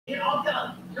Get all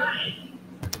done. Try it.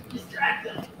 Distract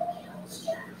them.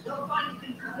 Don't find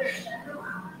anything to there.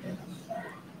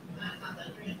 That's not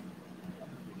that good.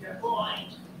 Your boy.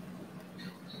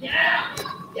 Yeah!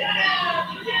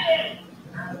 Yeah! You did it!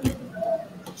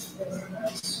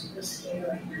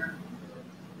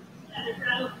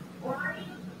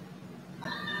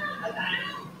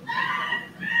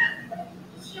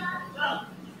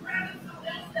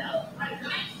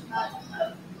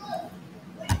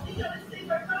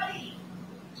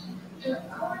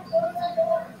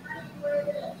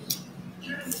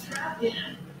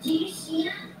 Do you see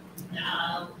him?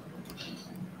 No.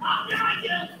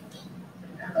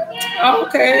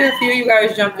 Okay, a few of you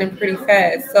guys jumped in pretty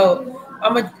fast. So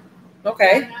I'm gonna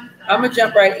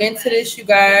jump right into this, you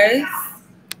guys.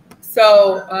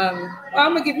 So I'm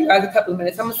gonna give you guys a couple of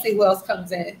minutes. I'm gonna see who else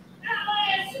comes in.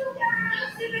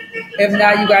 If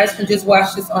not, you guys can just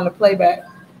watch this on the playback.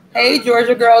 Hey,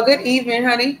 Georgia girl. Good evening,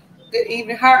 honey. Good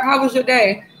evening. How was your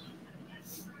day?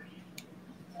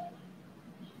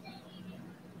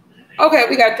 Okay,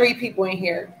 we got 3 people in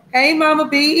here. Hey, Mama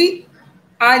B.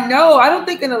 I know. I don't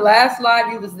think in the last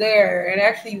live you was there, and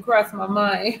actually you crossed my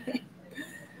mind.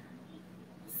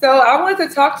 So I wanted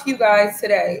to talk to you guys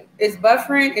today. It's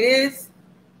buffering. It is.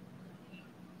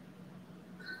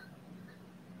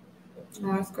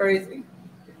 Oh, that's crazy.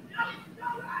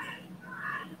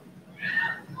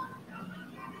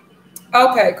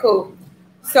 Okay, cool.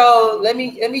 So let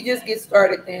me just get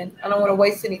started then. I don't want to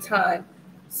waste any time.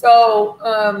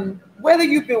 So whether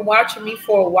you've been watching me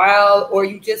for a while or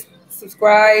you just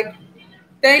subscribed,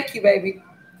 thank you, baby.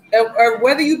 Or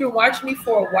whether you've been watching me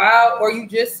for a while or you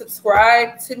just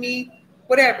subscribe to me,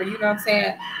 whatever, you know what I'm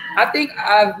saying? I think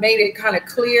I've made it kind of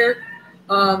clear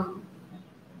um,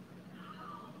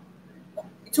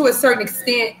 to a certain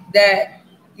extent that,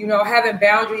 having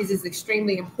boundaries is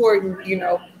extremely important,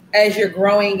 as you're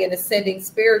growing and ascending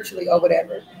spiritually or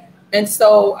whatever. And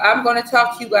so I'm going to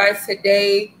talk to you guys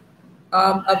today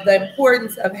of the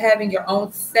importance of having your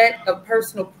own set of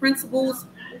personal principles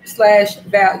slash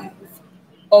values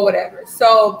or whatever.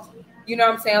 So, you know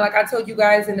what I'm saying? Like I told you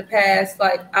guys in the past,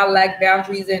 like I lacked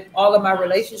boundaries in all of my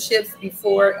relationships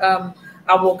before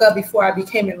I woke up, before I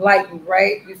became enlightened,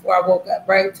 right? Before I woke up,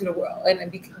 right, to the world and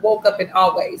then woke up in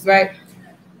all ways, right?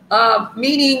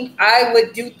 Meaning I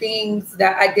would do things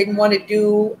that I didn't want to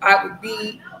do. I would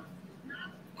be,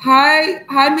 hi,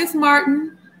 Miss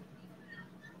Martin.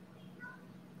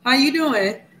 How you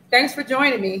doing? Thanks for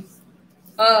joining me.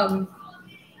 Um,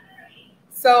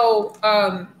 so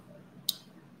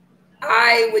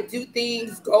I would do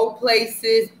things, go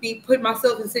places, put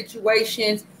myself in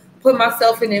situations, put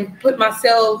myself in an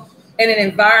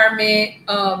environment,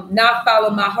 not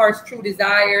follow my heart's true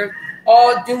desires,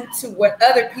 all due to what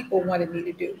other people wanted me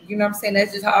to do. You know what I'm saying?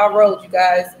 That's just how I rolled, you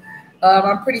guys.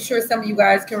 I'm pretty sure some of you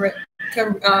guys can.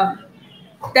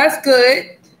 That's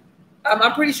good.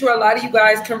 I'm pretty sure a lot of you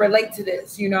guys can relate to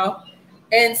this,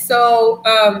 And so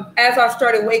as I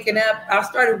started waking up, I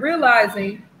started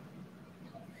realizing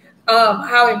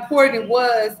how important it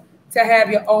was to have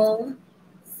your own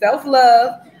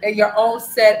self-love and your own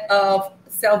set of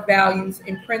self-values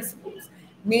and principles.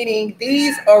 Meaning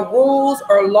these are rules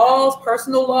or laws,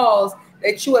 personal laws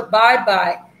that you abide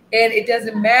by. And it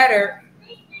doesn't matter,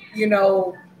 you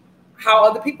know, how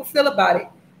other people feel about it.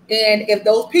 And if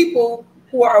those people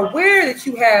who are aware that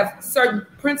you have certain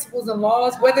principles and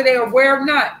laws, whether they're aware or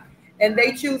not, and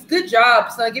they choose, good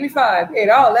job, son, give me 5, 8,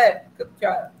 all that, good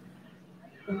job,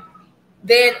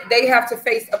 then they have to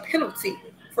face a penalty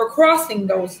for crossing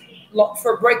those,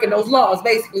 for breaking those laws,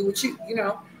 basically, which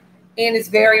and it's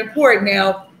very important.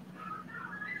 Now,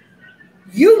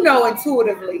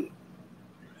 intuitively,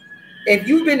 if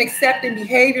you've been accepting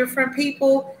behavior from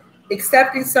people,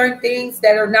 accepting certain things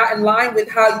that are not in line with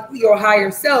how your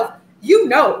higher self, you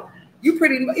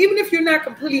pretty, even if you're not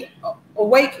completely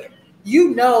awakened,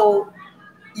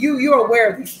 you're aware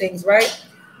of these things, right?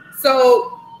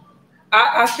 So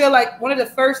I feel like one of the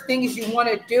first things you want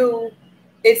to do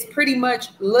is pretty much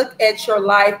look at your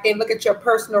life and look at your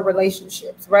personal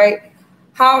relationships, right?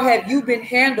 How have you been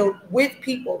handled with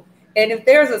people? And if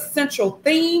there's a central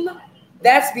theme,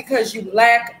 that's because you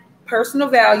lack personal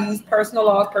values, personal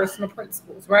laws, personal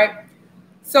principles, right?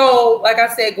 So, like I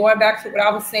said, going back to what I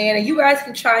was saying, and you guys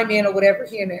can chime in or whatever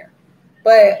here and there,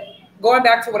 but going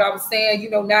back to what I was saying,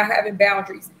 not having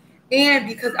boundaries. And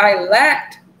because I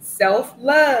lacked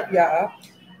self-love, y'all,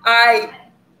 I,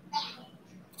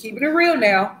 keeping it real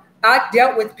now, I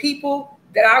dealt with people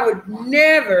that I would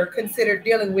never consider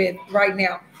dealing with right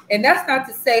now. And that's not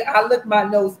to say I look my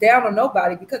nose down on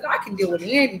nobody, because I can deal with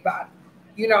anybody.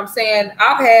 You know what I'm saying?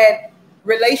 I've had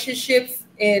relationships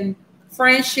in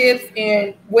friendships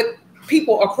and with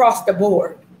people across the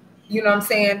board. You know what I'm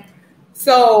saying?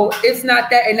 So it's not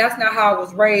that, and that's not how I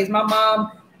was raised. My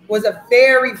mom was a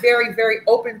very, very, very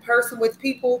open person with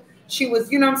people. She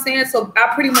was, you know what I'm saying? So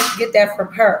I pretty much get that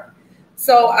from her.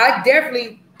 So I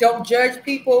definitely don't judge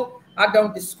people. I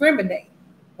don't discriminate.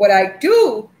 What I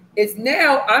do is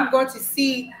now I'm going to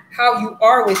see how you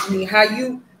are with me, how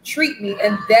you treat me,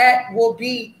 and that will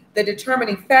be the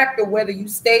determining factor whether you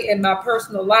stay in my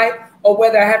personal life or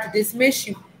whether I have to dismiss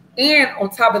you. And on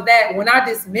top of that, when I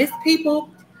dismiss people,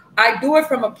 I do it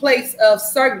from a place of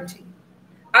certainty.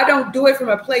 I don't do it from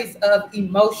a place of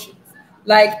emotions.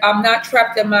 Like I'm not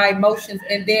trapped in my emotions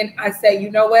and then I say, you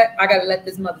know what? I got to let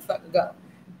this motherfucker go.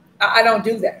 I don't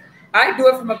do that. I do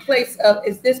it from a place of,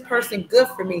 is this person good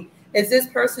for me? Is this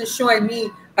person showing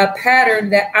me a pattern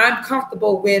that I'm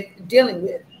comfortable with dealing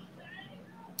with?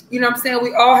 You know what I'm saying?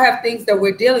 We all have things that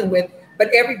we're dealing with, but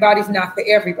everybody's not for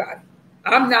everybody.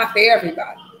 I'm not for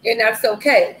everybody, and that's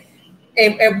okay.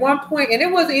 And at one point, and it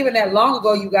wasn't even that long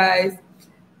ago, you guys,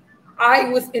 I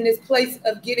was in this place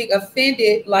of getting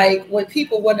offended, like when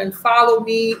people wouldn't follow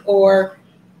me or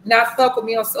not fuck with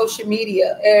me on social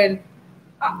media. And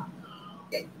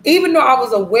even though I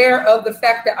was aware of the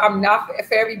fact that I'm not for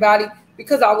everybody,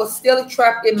 because I was still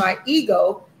trapped in my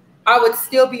ego, I would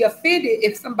still be offended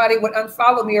if somebody would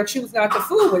unfollow me or choose not to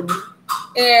fool with me.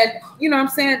 And you know what I'm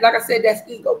saying? Like I said, that's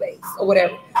ego based or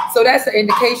whatever. So that's an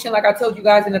indication, like I told you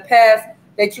guys in the past,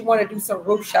 that you want to do some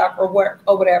roof shop or work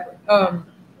or whatever.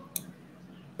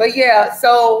 But yeah,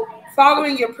 so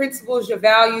following your principles, your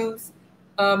values,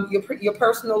 your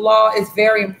personal law is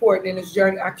very important in this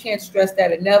journey. I can't stress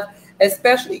that enough,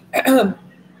 especially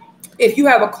if you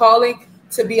have a calling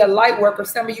to be a light worker.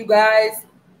 Some of you guys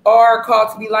are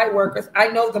called to be light workers. I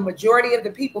know the majority of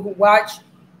the people who watch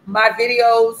my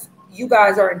videos, you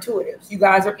guys are intuitives. You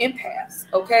guys are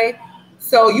empaths, okay?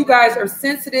 So you guys are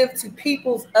sensitive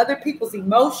to other people's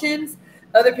emotions,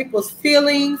 other people's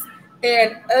feelings,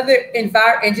 and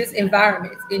just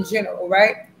environments in general,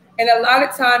 right? And a lot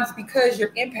of times because you're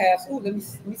empaths, let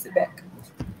me sit back.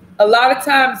 A lot of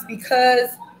times because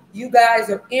you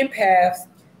guys are empaths,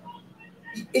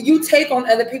 you take on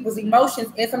other people's emotions,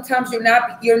 and sometimes you're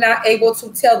not able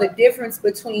to tell the difference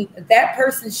between that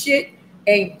person's shit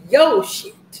and your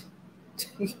shit.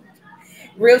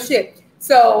 Real shit.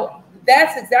 So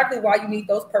that's exactly why you need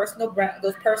those personal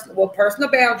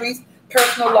boundaries,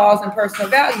 personal laws, and personal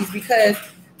values, because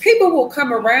people will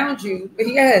come around you.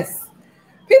 Yes,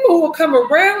 people will come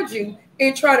around you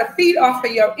and try to feed off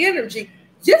of your energy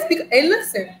just because. And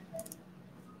listen,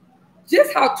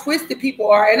 just how twisted people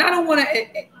are. And I don't want to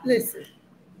listen.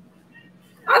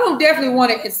 I don't definitely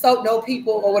want to insult no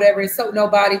people or whatever, insult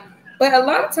nobody. But a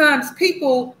lot of times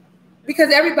people,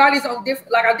 because everybody's on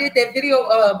different, like I did that video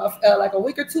like a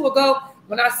week or two ago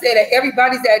when I said that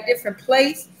everybody's at a different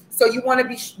place. So you want to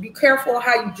be careful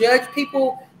how you judge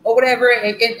people or whatever,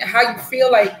 and how you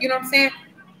feel, like, you know what I'm saying?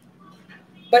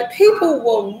 But people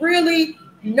will really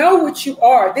know what you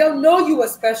are. They'll know you a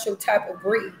special type of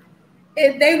breed.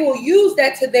 And they will use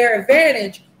that to their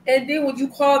advantage. And then when you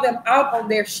call them out on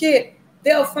their shit,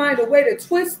 they'll find a way to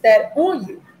twist that on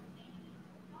you.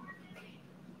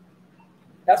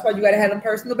 That's why you got to have them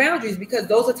personal boundaries, because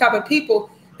those are the type of people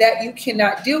that you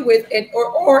cannot deal with. And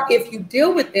or if you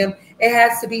deal with them, it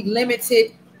has to be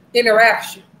limited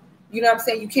interaction. You know what I'm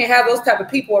saying? You can't have those type of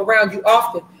people around you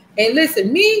often. And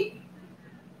listen,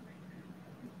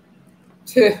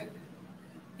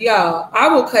 y'all, I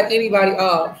will cut anybody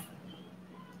off.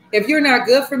 If you're not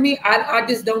good for me, I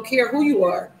just don't care who you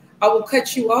are. I will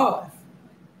cut you off.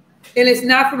 And it's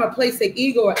not from a place of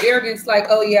ego or arrogance, like,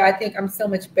 oh yeah, I think I'm so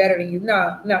much better than you.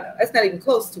 No, that's not even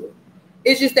close to it.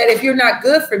 It's just that if you're not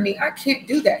good for me, I can't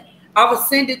do that. I've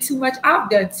ascended too much. I've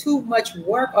done too much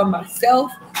work on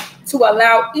myself to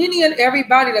allow any and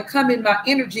everybody to come in my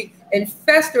energy and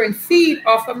fester and feed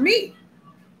off of me.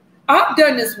 I've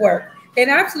done this work. And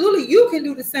absolutely, you can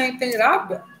do the same thing that I've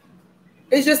done.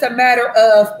 It's just a matter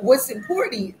of what's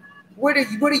important to you. What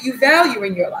do you value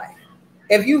in your life?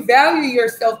 If you value your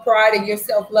self-pride and your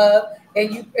self-love,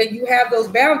 and you have those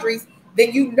boundaries,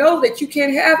 then you know that you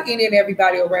can't have any and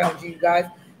everybody around you, guys.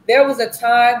 There was a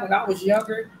time when I was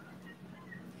younger,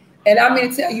 and I'm going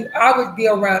to tell you, I would be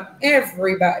around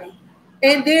everybody.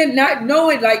 And then not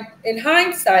knowing, like in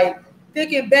hindsight,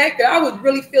 thinking back, that I would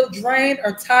really feel drained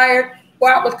or tired,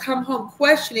 or I would come home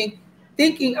questioning,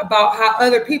 thinking about how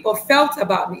other people felt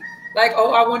about me. Like,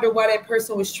 oh, I wonder why that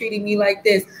person was treating me like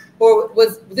this, or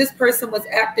this person was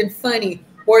acting funny,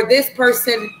 or this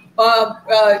person,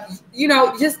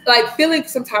 just like feeling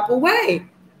some type of way,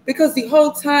 because the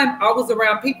whole time I was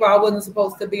around people I wasn't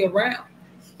supposed to be around.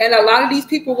 And a lot of these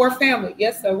people were family.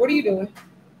 Yes, sir. What are you doing?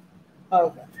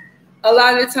 Okay. A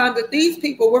lot of the time that these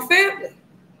people were family.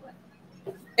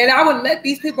 And I would let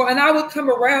these people, and I would come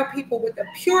around people with the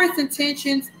purest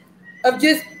intentions of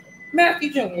just,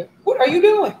 Matthew Jr., what are you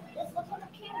doing?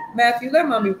 Matthew, let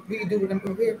mommy be doing them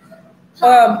over here.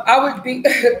 I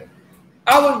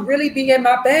would really be in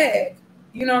my bag.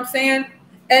 You know what I'm saying?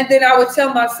 And then I would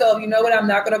tell myself, you know what, I'm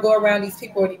not going to go around these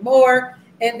people anymore.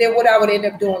 And then what I would end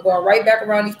up doing, going right back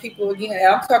around these people again. And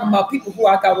I'm talking about people who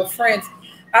I thought were friends.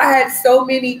 I had so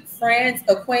many friends,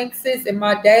 acquaintances in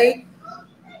my day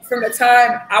from the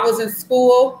time I was in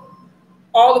school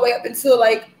all the way up until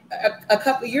like a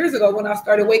couple of years ago when I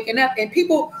started waking up. And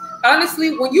people,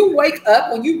 honestly, when you wake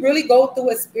up, when you really go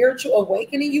through a spiritual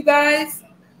awakening, you guys,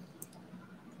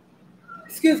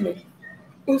 excuse me,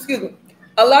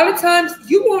 a lot of times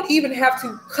you won't even have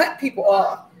to cut people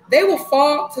off. They will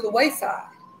fall to the wayside.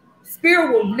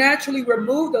 Spirit will naturally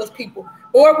remove those people.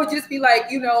 Or it would just be like,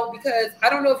 you know, because I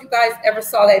don't know if you guys ever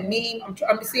saw that meme. I'm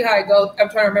trying to see how it goes. I'm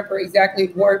trying to remember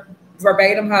exactly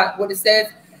verbatim what it says.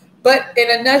 But in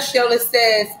a nutshell, it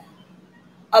says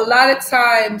a lot of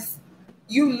times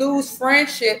you lose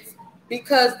friendships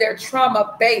because they're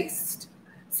trauma based.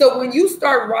 So when you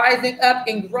start rising up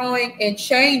and growing and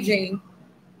changing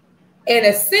and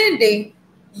ascending,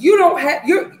 you don't have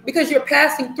because you're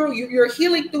passing through, you're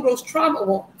healing through those trauma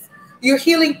wounds. You're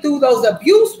healing through those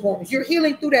abuse wounds. You're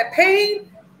healing through that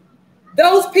pain.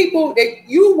 Those people that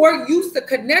you were used to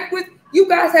connect with, you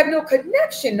guys have no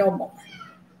connection no more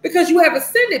because you have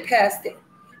ascended past it.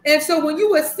 And so when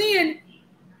you ascend,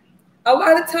 a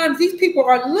lot of times these people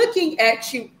are looking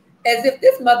at you as if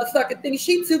this motherfucker thinks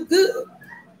she too good,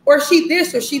 or she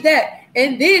this or she that.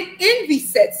 And then envy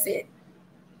sets in.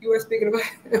 You were speaking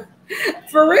about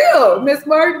for real, Miss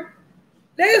Martin.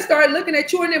 They start looking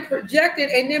at you and then project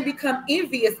it and then become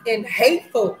envious and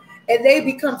hateful, and they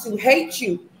become to hate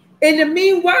you. In the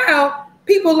meanwhile,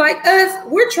 people like us,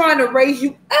 we're trying to raise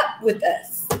you up with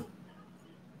us.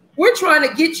 We're trying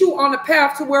to get you on the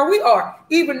path to where we are.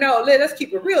 Even though, let's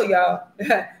keep it real, y'all.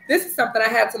 This is something I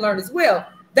had to learn as well.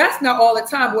 That's not all the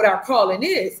time what our calling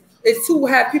is. It's to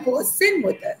have people ascend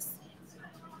with us.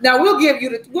 Now we'll give you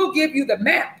the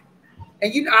map.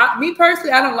 And you know, me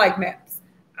personally, I don't like maps.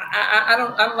 I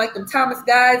don't like them Thomas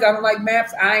guys. I don't like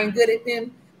maps. I ain't good at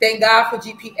them. Thank God for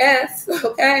GPS,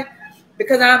 okay?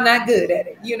 Because I'm not good at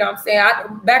it. You know what I'm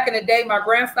saying? Back in the day, my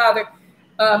grandfather,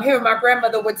 him and my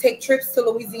grandmother would take trips to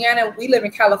Louisiana. We live in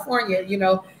California, you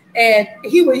know, and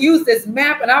he would use this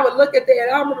map, and I would look at that,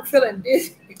 and I remember feeling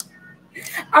dizzy.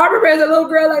 I remember as a little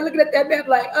girl, like looking at that map,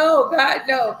 like, oh God,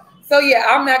 no. So yeah,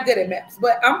 I'm not good at maps,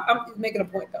 but I'm just making a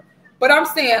point though. But I'm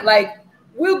saying, like,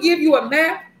 we'll give you a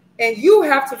map, and you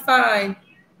have to find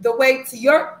the way to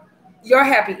your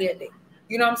happy ending.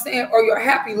 You know what I'm saying? Or your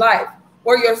happy life,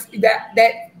 or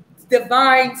that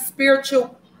divine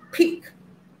spiritual peak.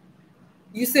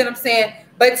 You see what I'm saying?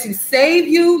 But to save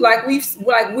you, like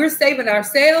we're saving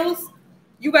ourselves,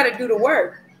 you got to do the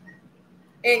work.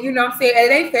 And you know what I'm saying?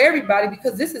 It ain't for everybody,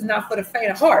 because this is not for the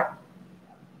faint of heart.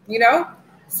 You know?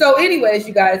 So anyways,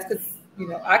 you guys, because you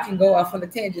know I can go off on a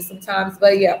tangent sometimes,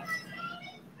 but yeah.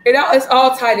 It's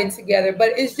all tied in together,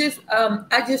 but it's just,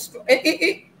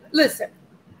 listen,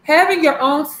 having your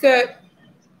own set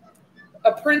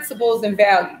of principles and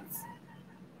values.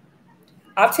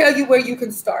 I'll tell you where you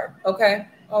can start, okay?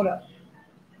 Hold up.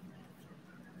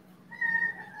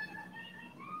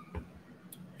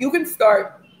 You can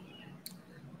start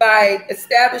by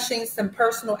establishing some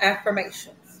personal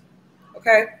affirmations,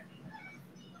 okay?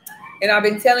 And I've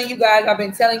been telling you guys, I've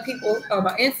been telling people on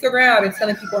my Instagram, I've been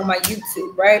telling people on my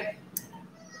YouTube, right?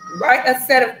 Write a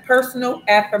set of personal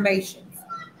affirmations.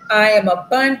 I am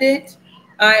abundant.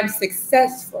 I am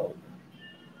successful.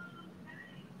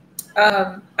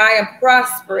 I am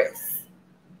prosperous.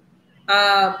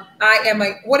 I am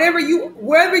wherever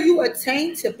you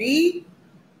attain to be,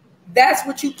 that's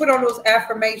what you put on those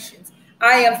affirmations.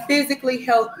 I am physically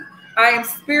healthy. I am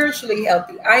spiritually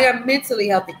healthy. I am mentally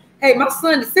healthy. Hey, my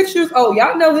son is 6 years old.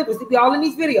 Y'all know him. Was all in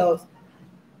these videos.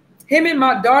 Him and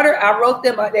my daughter, I wrote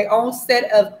them their own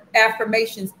set of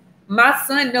affirmations. My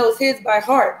son knows his by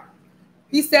heart.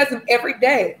 He says them every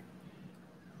day.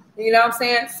 You know what I'm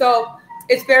saying? So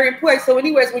it's very important. So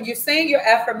anyways, when you're saying your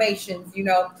affirmations, you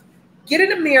know, get in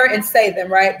the mirror and say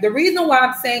them, right? The reason why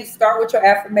I'm saying start with your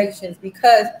affirmations,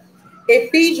 because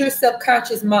it feeds your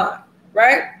subconscious mind,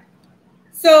 right?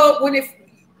 So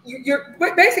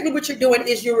basically what you're doing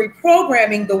is you're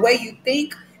reprogramming the way you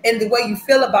think and the way you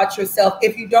feel about yourself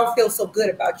if you don't feel so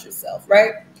good about yourself,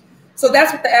 right? So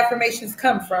that's what the affirmations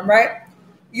come from, right?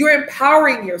 You're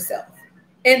empowering yourself.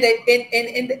 and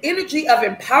the energy of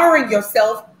empowering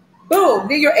yourself, boom,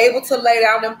 then you're able to lay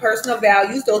down them personal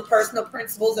values, those personal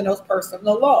principles, and those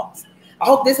personal laws. I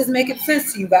hope this is making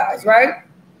sense to you guys, right?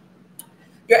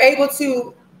 You're able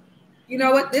to, you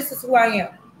know what, this is who I am.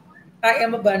 I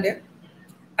am abundant.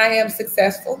 I am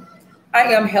successful. I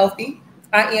am healthy.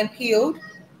 I am healed.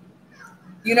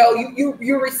 You know,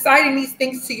 you're reciting these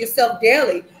things to yourself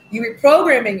daily. You're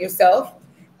reprogramming yourself,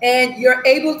 and you're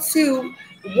able to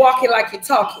walk it like you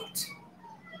talk it.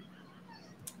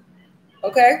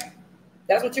 Okay?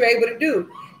 That's what you're able to do.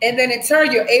 And then in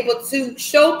turn, you're able to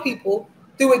show people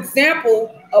through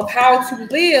example of how to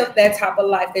live that type of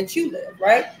life that you live,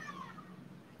 right?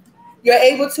 You're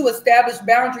able to establish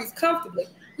boundaries comfortably.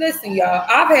 Listen, y'all,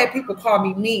 I've had people call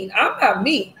me mean. I'm not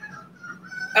mean.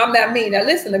 I'm not mean. Now,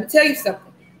 listen, let me tell you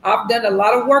something. I've done a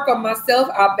lot of work on myself.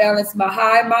 I balance my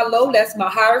high and my low. That's my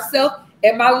higher self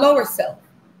and my lower self.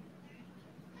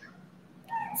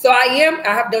 So I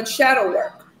have done shadow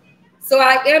work. So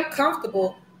I am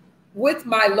comfortable with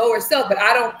my lower self, but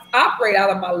I don't operate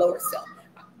out of my lower self.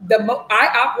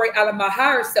 I operate out of my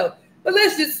higher self. But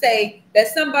let's just say that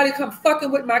somebody come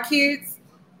fucking with my kids,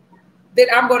 then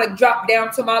I'm going to drop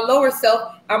down to my lower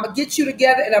self. I'm going to get you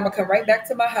together, and I'm going to come right back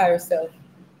to my higher self.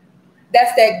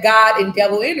 That's that God and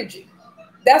devil energy.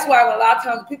 That's why a lot of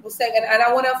times people say, and I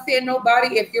don't want to offend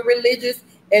nobody, if you're religious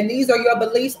and these are your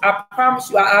beliefs, I promise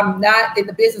you, I'm not in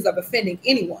the business of offending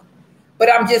anyone.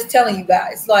 But I'm just telling you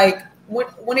guys, like,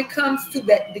 when it comes to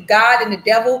the God and the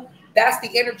devil, that's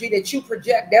the energy that you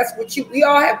project. That's what we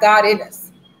all have God in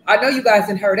us. I know you guys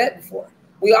have heard that before.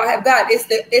 We all have God. It's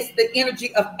the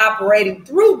energy of operating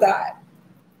through God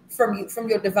from you, from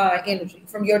your divine energy,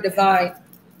 from your divine,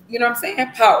 you know what I'm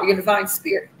saying, power, your divine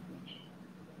spirit.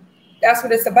 That's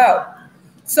what it's about.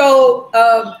 So,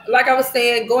 like I was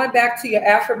saying, going back to your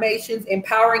affirmations,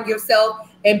 empowering yourself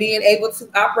and being able to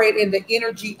operate in the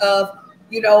energy of,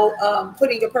 you know,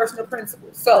 putting your personal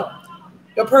principles. So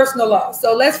your personal law.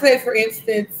 So let's say, for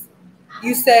instance,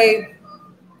 you say,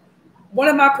 one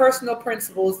of my personal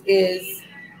principles is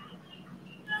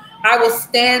I will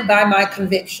stand by my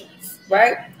convictions,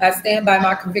 right? I stand by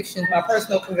my convictions, my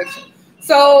personal convictions.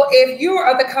 So if you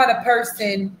are the kind of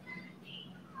person,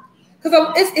 because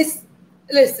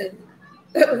listen,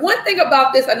 one thing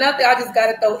about this, another thing I just got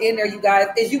to throw in there, you guys,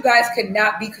 is you guys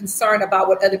cannot be concerned about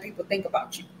what other people think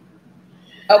about you.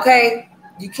 Okay?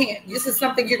 You can't. This is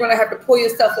something you're going to have to pull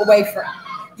yourself away from.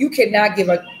 You cannot give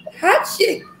a hot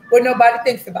shit what nobody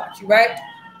thinks about you, right?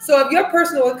 So if your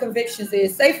personal convictions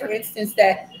is, say for instance,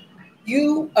 that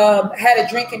you had a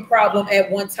drinking problem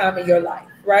at one time in your life,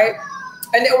 right?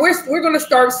 And then we're going to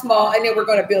start small, and then we're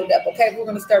going to build up, okay? We're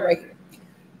going to start right here.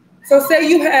 So say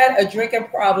you had a drinking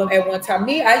problem at one time.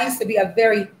 Me, I used to be a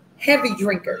very heavy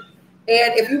drinker.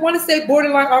 And if you want to say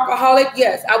borderline alcoholic,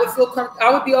 yes, I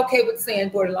would be okay with saying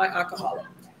borderline alcoholic.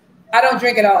 I don't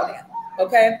drink at all now,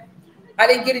 okay? I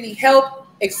didn't get any help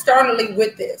externally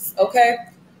with this, okay?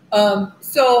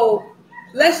 So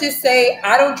let's just say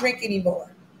I don't drink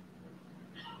anymore.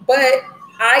 But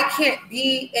I can't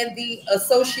be in the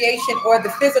association or the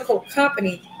physical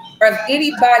company of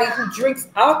anybody who drinks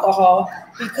alcohol,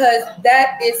 because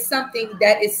that is something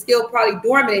that is still probably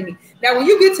dormant in me. Now, when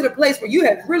you get to the place where you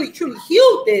have really, truly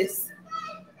healed this,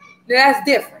 then that's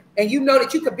different. And you know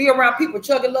that you could be around people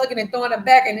chugging, lugging, and throwing them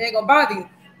back, and it ain't going to bother you.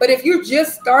 But if you're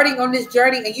just starting on this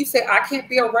journey and you say, I can't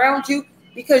be around you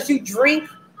because you drink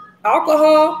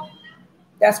alcohol,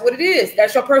 that's what it is.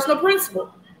 That's your personal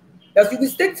principle. You can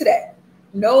stick to that.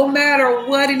 No matter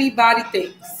what anybody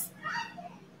thinks.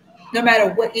 No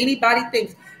matter what anybody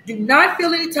thinks. Do not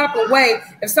feel any type of way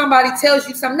if somebody tells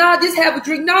you something. No, just have a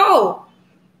drink. No,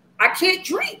 I can't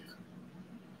drink.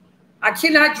 I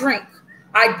cannot drink.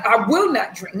 I will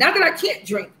not drink. Not that I can't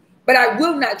drink, but I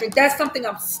will not drink. That's something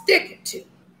I'm sticking to.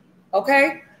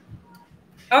 Okay?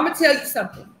 I'm going to tell you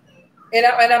something. And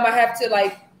I'm going to have to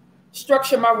like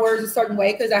structure my words a certain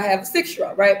way because I have a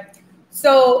 6-year-old, right?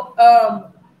 So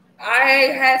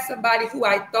I had somebody who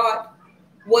I thought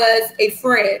was a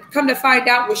friend. Come to find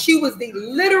out, well, she was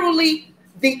literally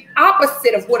the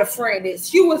opposite of what a friend is.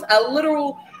 She was a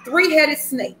literal 3-headed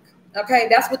snake. Okay,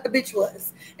 that's what the bitch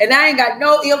was. And I ain't got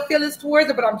no ill feelings towards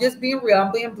her, but I'm just being real.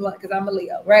 I'm being blunt because I'm a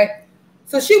Leo, right?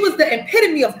 So she was the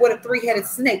epitome of what a 3-headed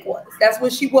snake was. That's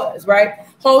what she was, right?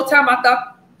 Whole time I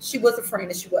thought she was a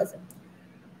friend and she wasn't.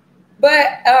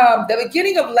 But the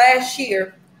beginning of last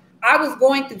year, I was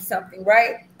going through something,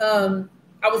 right?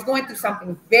 I was going through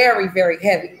something very, very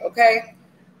heavy, okay?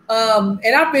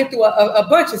 And I've been through a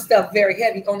bunch of stuff very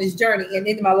heavy on this journey and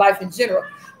in my life in general.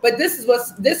 But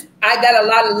I got a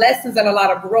lot of lessons and a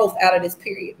lot of growth out of this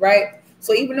period, right?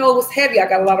 So even though it was heavy, I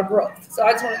got a lot of growth. So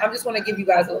I just want to give you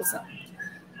guys a little something.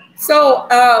 So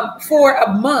for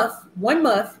a month, 1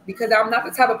 month, because I'm not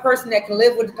the type of person that can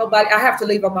live with nobody, I have to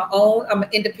live on my own. I'm an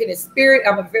independent spirit.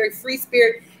 I'm a very free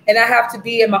spirit, and I have to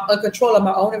be in control of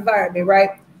my own environment, right?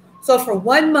 So for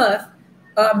 1 month,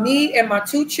 me and my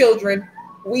 2 children,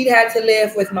 we had to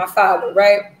live with my father,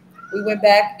 right? We went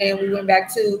back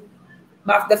to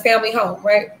the family home,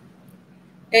 right?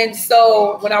 And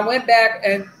so when I went back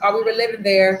and we were living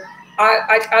there,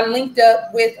 I linked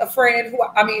up with a friend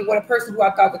with a person who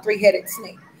I thought the 3-headed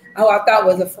snake, who I thought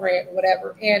was a friend or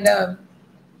whatever. And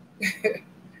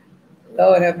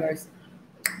Lord have mercy.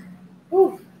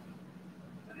 Whew.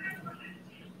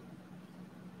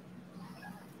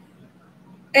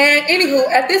 And anywho,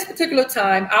 at this particular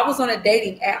time, I was on a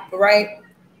dating app, right?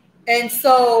 And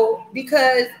so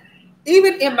because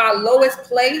even in my lowest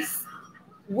place,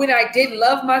 when I didn't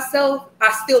love myself,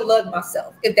 I still loved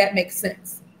myself, if that makes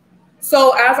sense.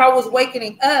 So as I was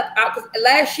waking up,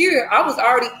 last year, I was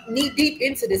already knee deep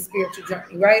into this spiritual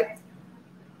journey, right?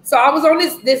 So I was on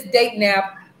this dating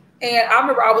app, and I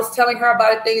remember I was telling her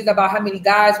about things about how many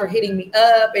guys were hitting me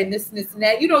up and this and this and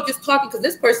that, just talking, because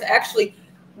this person actually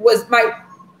was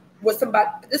somebody,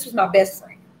 this was my best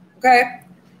friend, okay?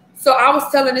 So I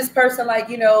was telling this person, like,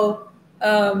 these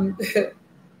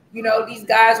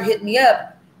guys are hitting me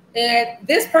up. And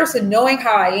this person, knowing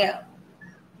how I am,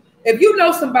 if you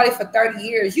know somebody for 30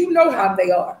 years, you know how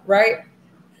they are, right?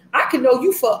 I can know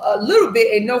you for a little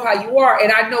bit and know how you are,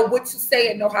 and I know what to say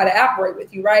and know how to operate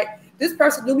with you, right? This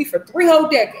person knew me for 3 whole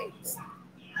decades.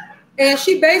 And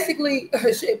she basically,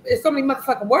 in so many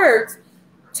motherfucking words,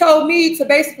 told me to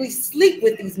basically sleep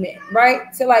with these men,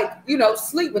 right? To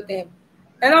sleep with them.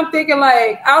 And I'm thinking,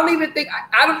 like, I don't even think,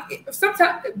 I don't,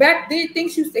 sometimes back then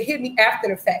things used to hit me after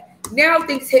the fact. Now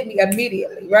things hit me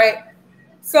immediately, right?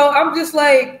 So I'm just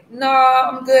like, no,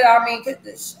 I'm good. I mean,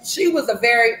 she was a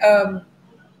very,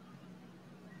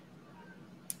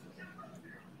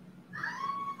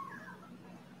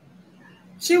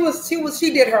 she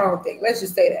did her own thing. Let's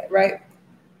just say that, right?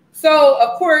 So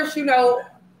of course,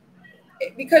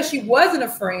 because she wasn't a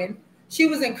friend, she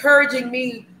was encouraging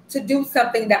me to do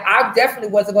something that I definitely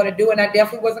wasn't going to do, and I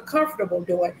definitely wasn't comfortable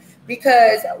doing,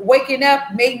 because waking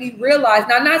up made me realize,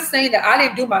 now I'm not saying that I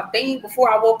didn't do my thing before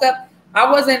I woke up.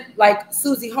 I wasn't like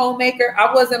Susie Homemaker.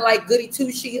 I wasn't like goody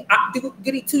two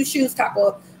shoes type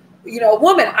of,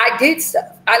 woman. I did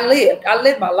stuff. I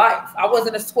lived my life. I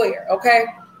wasn't a square. Okay.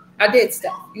 I did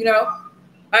stuff,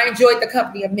 I enjoyed the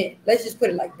company of men. Let's just put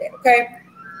it like that. Okay.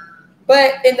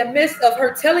 But in the midst of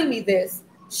her telling me this,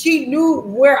 she knew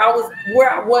where I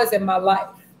was in my life.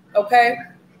 Okay.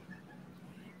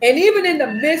 And even in the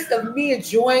midst of me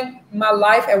enjoying my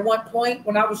life at one point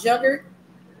when I was younger,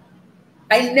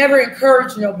 I never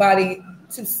encouraged nobody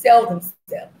to sell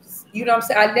themselves. You know what I'm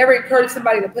saying? I never encouraged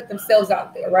somebody to put themselves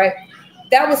out there, right?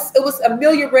 It was a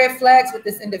million red flags with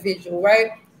this individual,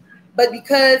 right? But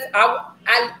because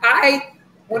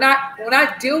when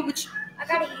I deal with you, I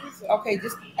gotta use it. Okay,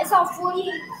 it's on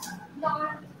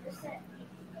 49%.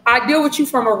 I deal with you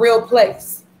from a real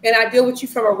place, and I deal with you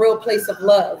from a real place of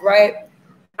love, right?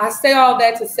 I say all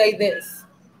that to say this.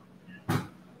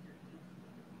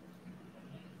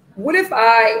 What if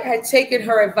I had taken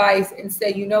her advice and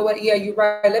said, you know what? Yeah, you're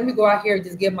right. Let me go out here and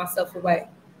just give myself away.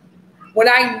 When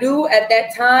I knew at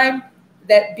that time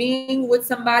that being with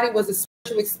somebody was a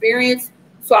special experience,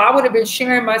 so I would have been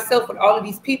sharing myself with all of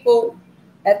these people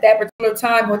at that particular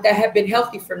time, would that have been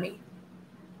healthy for me?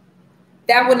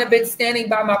 That wouldn't have been standing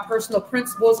by my personal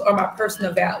principles or my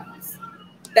personal values.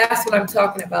 That's what I'm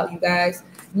talking about, you guys.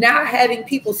 Not having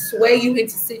people sway you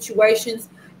into situations,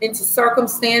 into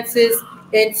circumstances,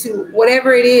 into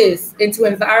whatever it is, into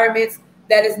environments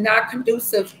that is not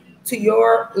conducive to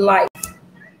your life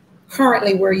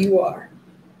currently where you are.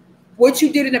 What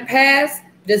you did in the past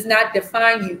does not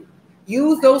define you.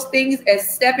 Use those things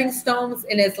as stepping stones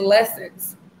and as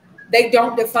lessons. They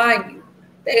don't define you.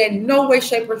 They in no way,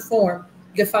 shape, or form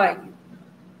define you.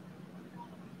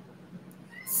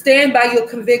 Stand by your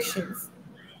convictions.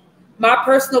 My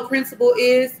personal principle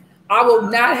is I will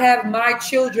not have my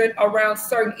children around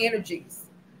certain energies.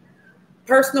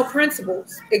 Personal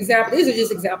principles, example, these are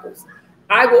just examples.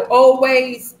 I will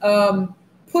always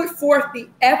put forth the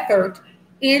effort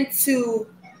into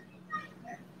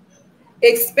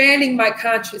expanding my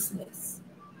consciousness.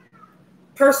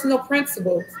 Personal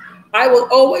principles. I will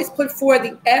always put forth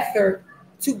the effort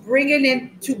to bring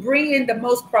in the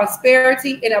most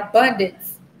prosperity and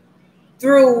abundance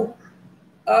through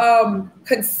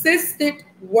consistent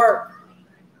work.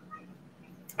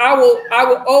 I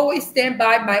will always stand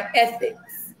by my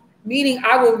ethics, meaning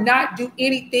I will not do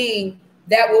anything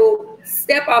that will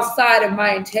step outside of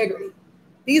my integrity.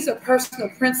 These are personal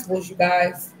principles, you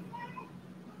guys.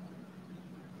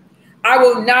 I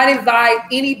will not invite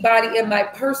anybody in my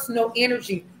personal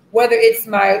energy, whether it's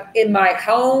in my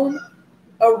home,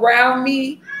 around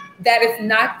me, that is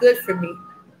not good for me.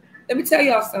 Let me tell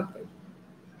y'all something.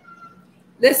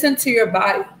 Listen to your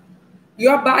body.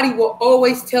 Your body will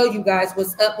always tell you guys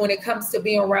what's up when it comes to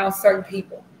being around certain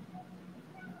people.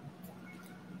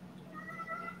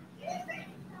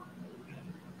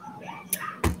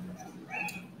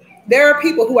 There are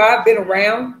people who I've been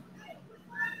around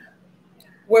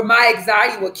where my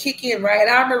anxiety will kick in, right? And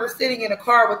I remember sitting in a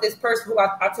car with this person who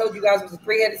I told you guys was a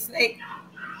three-headed snake.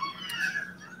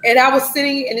 And I was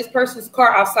sitting in this person's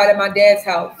car outside of my dad's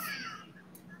house.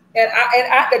 And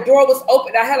the door was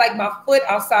open. I had like my foot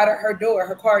outside of her door,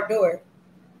 her car door.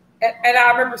 And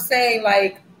I remember saying,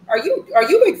 like, are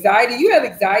you anxiety? You have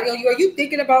anxiety on you? Are you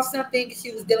thinking about something?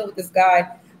 She was dealing with this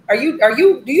guy. Do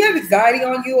you have anxiety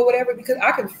on you or whatever? Because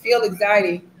I can feel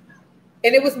anxiety.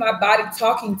 And it was my body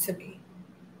talking to me,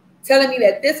 telling me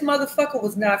that this motherfucker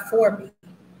was not for me.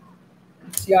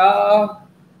 Y'all.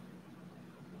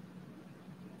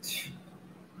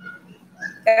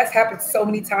 That's happened so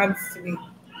many times to me.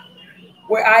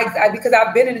 Where because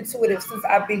I've been an intuitive since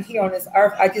I've been here on this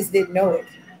earth, I just didn't know it.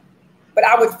 But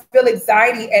I would feel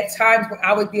anxiety at times when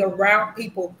I would be around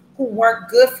people who weren't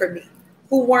good for me,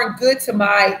 who weren't good for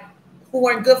my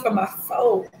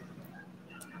soul.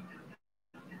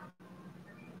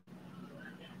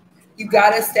 You got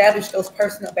to establish those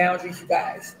personal boundaries, you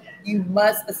guys. You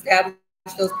must establish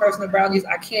those personal boundaries.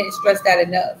 I can't stress that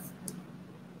enough.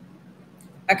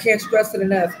 I can't stress it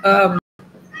enough.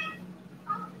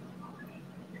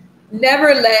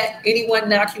 Never let anyone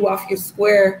knock you off your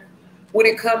square when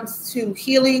it comes to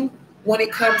healing, when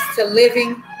it comes to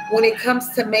living, when it comes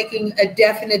to making a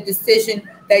definite decision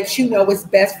that you know is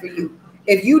best for you.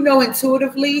 If you know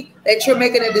intuitively that you're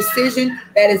making a decision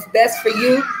that is best for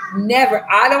you, never,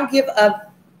 I don't give a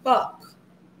fuck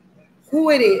who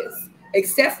it is,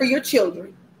 except for your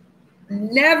children.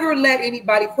 Never let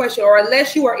anybody question, or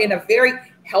unless you are in a very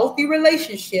healthy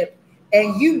relationship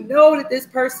and you know that this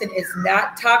person is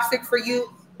not toxic for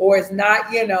you or is not,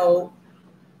 then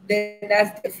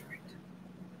that's different.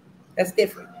 That's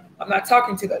different. I'm not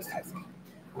talking to those types of people.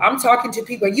 I'm talking to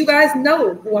people. You guys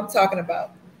know who I'm talking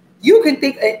about. You can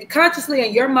think consciously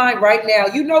in your mind right now.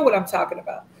 You know what I'm talking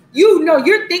about. You know,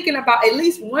 you're thinking about at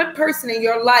least one person in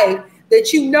your life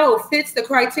that you know fits the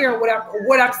criteria of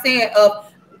what I'm saying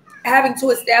of having to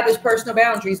establish personal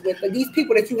boundaries with. But these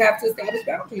people that you have to establish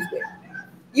boundaries with.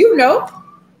 You know.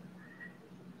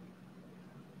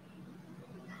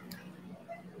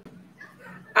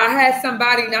 I had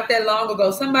somebody not that long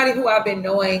ago, somebody who I've been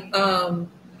knowing. How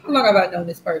long have I known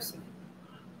this person?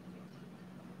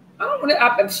 I don't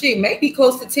want to, maybe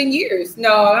close to 10 years.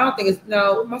 No, I don't think it's,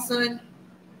 no, my son,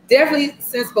 definitely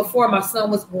since before my son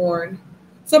was born.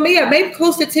 So yeah, maybe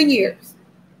close to 10 years.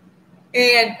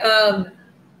 And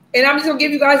I'm just gonna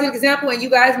give you guys an example, and you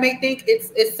guys may think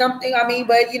it's something,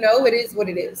 but it is what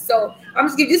it is. So I'm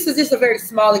just giving, this is just a very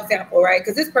small example, right?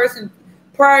 Because this person,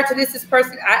 prior to this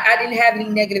person, I didn't have any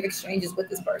negative exchanges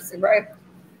with this person, right?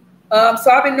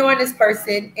 So I've been knowing this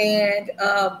person and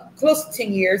close to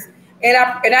 10 years,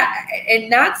 and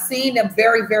not seeing them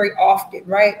very, very often,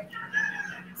 right?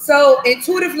 So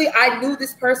intuitively, I knew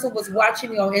this person was watching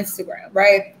me on Instagram,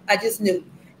 right? I just knew.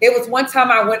 It was one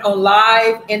time I went on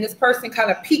live and this person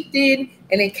kind of peeked in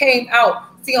and it came out.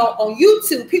 See, on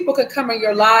YouTube, people can come in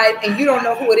your live and you don't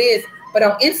know who it is. But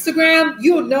on Instagram,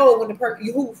 you'll know when the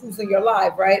person who's in your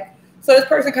live, right? So this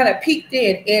person kind of peeked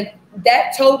in, and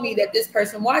that told me that this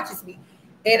person watches me.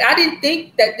 And I didn't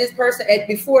think that this person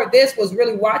before this was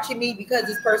really watching me, because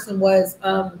this person was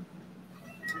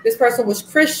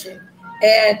Christian.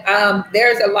 And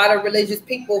there's a lot of religious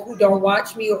people who don't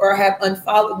watch me or have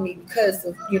unfollowed me because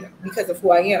of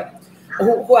who I am,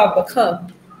 or who I've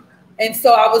become. And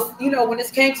so I was, when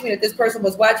this came to me that this person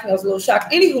was watching me, I was a little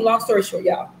shocked. Anywho, long story short,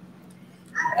 y'all.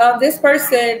 This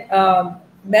person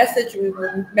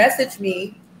messaged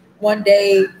me one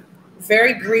day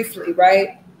very briefly,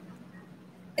 right?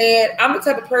 And I'm the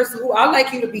type of person who I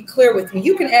like you to be clear with me.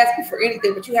 You can ask me for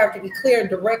anything, but you have to be clear and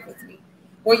direct with me.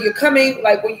 When you're coming,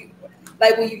 when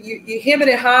you hemming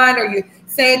and hawing, or you're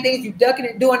saying things, you ducking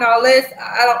and doing all this,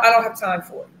 I don't have time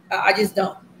for it. I just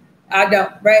don't. I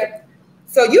don't, right?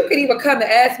 So you can even come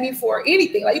and ask me for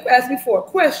anything. Like, you can ask me for a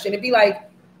question and be like,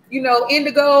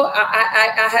 Indigo,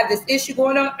 I have this issue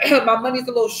going on. My money's a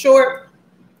little short.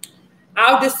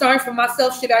 I'll discern for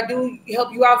myself, should I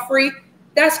help you out free?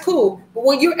 That's cool. But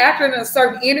when you're acting in a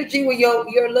certain energy, when your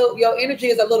energy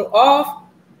is a little off,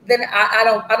 then I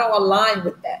don't align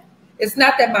with that. It's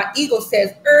not that my ego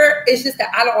says, it's just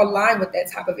that I don't align with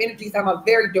that type of energy. I'm a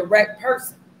very direct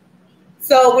person.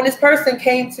 So when this person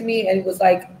came to me and it was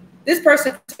like, this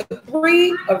person took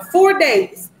 3 or 4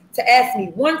 days to ask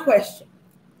me one question,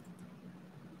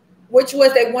 which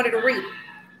was they wanted a reading.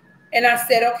 And I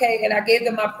said, okay, and I gave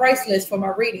them my price list for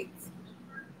my readings.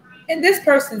 And this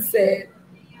person said,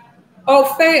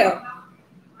 oh, fam,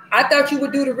 I thought you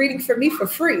would do the reading for me for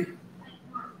free.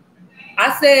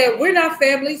 I said, we're not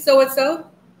family, so-and-so.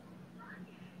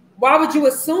 Why would you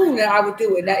assume that I would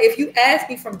do it? Now, if you asked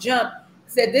me from jump,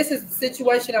 said, this is the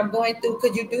situation I'm going through,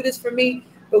 could you do this for me?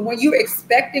 But when you're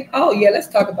expecting, oh, yeah, let's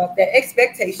talk about that.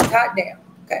 Expectations, hot damn.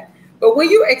 Okay. But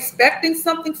when you're expecting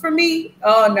something from me,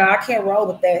 oh, no, I can't roll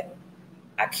with that.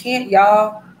 I can't,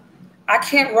 y'all. I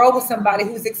can't roll with somebody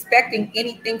who's expecting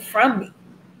anything from me.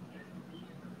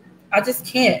 I just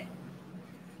can't.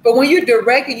 But when you're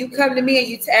direct and you come to me and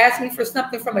you ask me for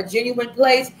something from a genuine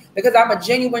place, because I'm a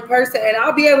genuine person and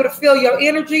I'll be able to feel your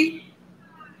energy,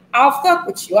 I'll fuck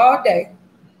with you all day.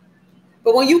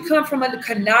 But when you come from a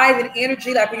conniving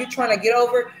energy, like when you're trying to get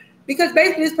over, because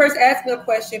basically this person asked me a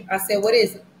question, I said, what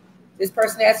is it? This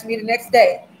person asked me the next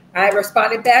day. I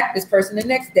responded back, this person the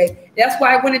next day. That's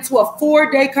why I went into a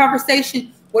 4-day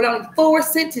conversation with only 4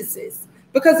 sentences,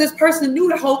 because this person knew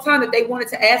the whole time that they wanted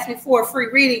to ask me for a free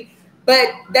reading, but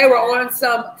they were on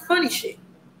some funny shit.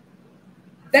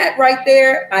 That right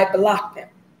there, I blocked them.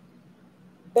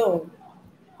 Boom.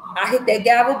 I hit that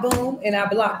gavel, boom, and I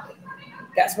blocked it.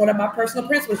 That's one of my personal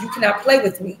principles. You cannot play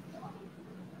with me.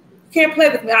 You can't play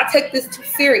with me. I take this too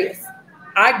serious.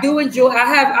 I do enjoy, I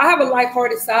have a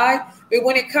lighthearted side, but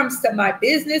when it comes to my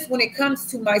business, when it comes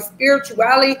to my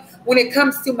spirituality, when it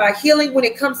comes to my healing, when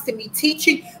it comes to me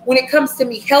teaching, when it comes to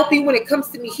me helping, when it comes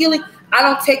to me healing, I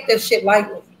don't take that shit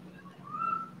lightly.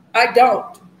 I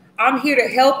don't. I'm here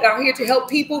to help. I'm here to help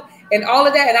people and all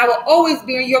of that. And I will always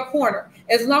be in your corner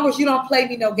as long as you don't play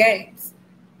me no games.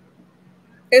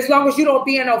 As long as you don't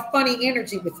be in no funny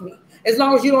energy with me. As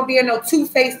long as you don't be in no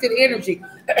two-faced energy.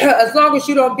 As long as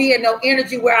you don't be in no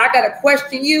energy where I got to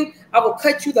question you, I will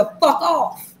cut you the fuck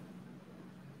off.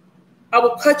 I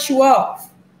will cut you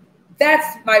off.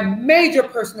 That's my major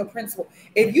personal principle.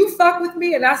 If you fuck with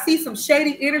me and I see some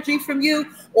shady energy from you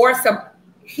or some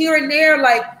here and there,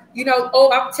 like, you know, oh,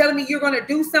 I'm telling me you're going to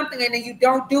do something and then you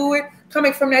don't do it,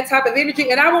 coming from that type of energy,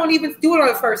 and I won't even do it on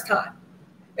the first time.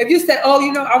 If you say, oh,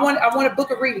 you know, I want to book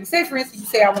a reading. Say, for instance, you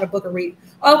say, I want to book a reading.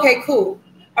 Okay, cool.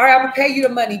 All right, I'm going to pay you the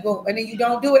money, boom. And then you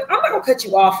don't do it. I'm not going to cut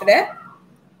you off for that.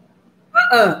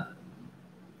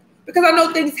 Because I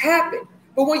know things happen.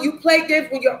 But when you play games,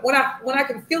 when I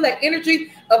can feel that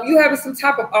energy of you having some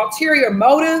type of ulterior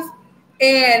motive,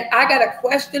 and I got to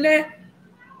question that,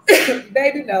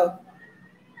 baby, no.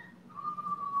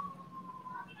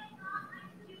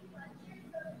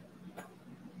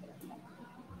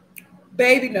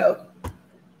 Baby, no.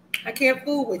 I can't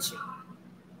fool with you.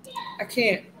 I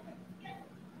can't.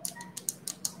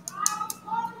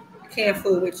 I can't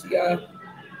fool with you, y'all.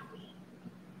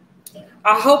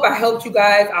 I hope I helped you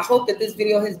guys. I hope that this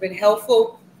video has been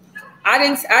helpful. I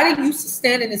didn't used to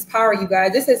stand in this power, you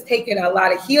guys. This has taken a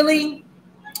lot of healing,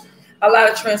 a lot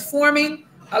of transforming,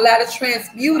 a lot of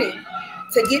transmuting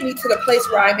to get me to the place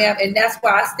where I am. And that's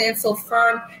why I stand so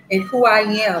firm in who I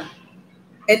am.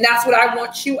 And that's what I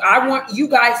want you. I want you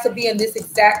guys to be in this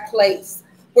exact place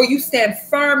where you stand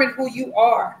firm in who you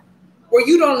are, where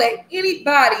you don't let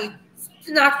anybody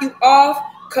knock you off,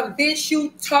 convince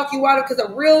you, talk you out of, because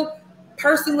a real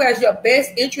person who has your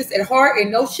best interest at heart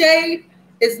and no shade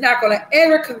is not going to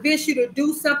ever convince you to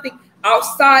do something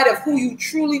outside of who you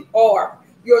truly are,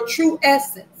 your true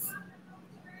essence.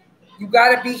 You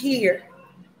got to be here.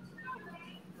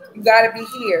 You got to be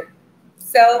here.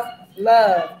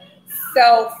 Self-love.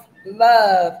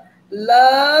 Self-love.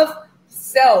 Love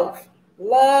self.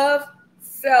 Love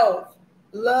self.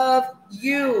 Love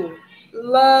you.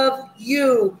 Love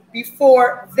you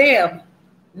before them.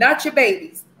 Not your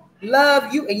babies.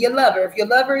 Love you and your lover. If your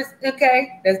lover is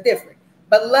okay, that's different.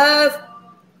 But love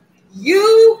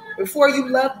you before you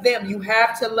love them. You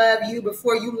have to love you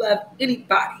before you love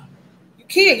anybody. You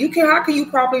can't. How can you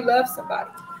properly love somebody?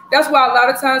 That's why a lot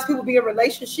of times people be in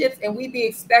relationships and we be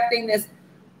expecting this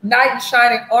knight in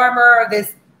shining armor,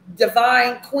 this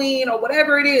divine queen or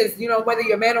whatever it is, you know, whether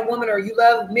you're a man or woman or you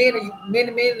love men or you men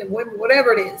and women,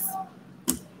 whatever it is.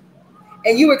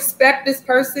 And you expect this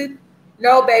person.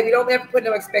 No, baby, don't ever put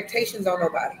no expectations on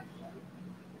nobody.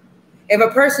 If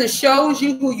a person shows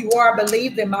you who you are,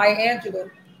 believe them, Maya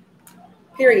Angelou.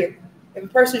 Period. If a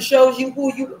person shows you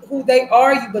who they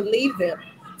are, you believe them.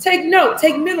 Take note,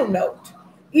 take mental note.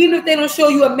 Even if they don't show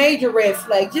you a major red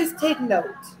flag, just take note.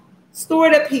 Store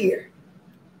it up here.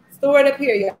 Store it up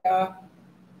here, y'all.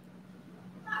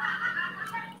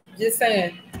 Just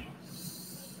saying.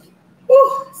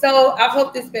 Whew. So I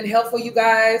hope this has been helpful, you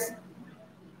guys.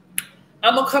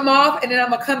 I'm going to come off and then I'm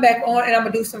going to come back on and I'm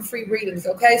going to do some free readings,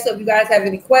 okay? So if you guys have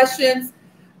any questions,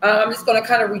 I'm just going to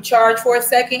kind of recharge for a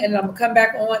second and then I'm going to come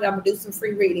back on and I'm going to do some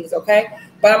free readings, okay?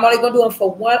 But I'm only going to do them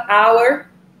for 1 hour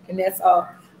and that's all.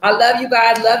 I love you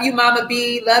guys. Love you, Mama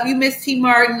B. Love you, Miss T.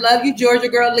 Martin. Love you, Georgia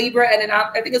Girl Libra. And then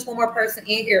I think there's one more person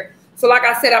in here. So like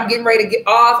I said, I'm getting ready to get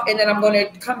off and then I'm going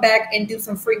to come back and do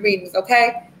some free readings,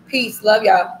 okay? Peace. Love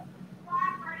y'all.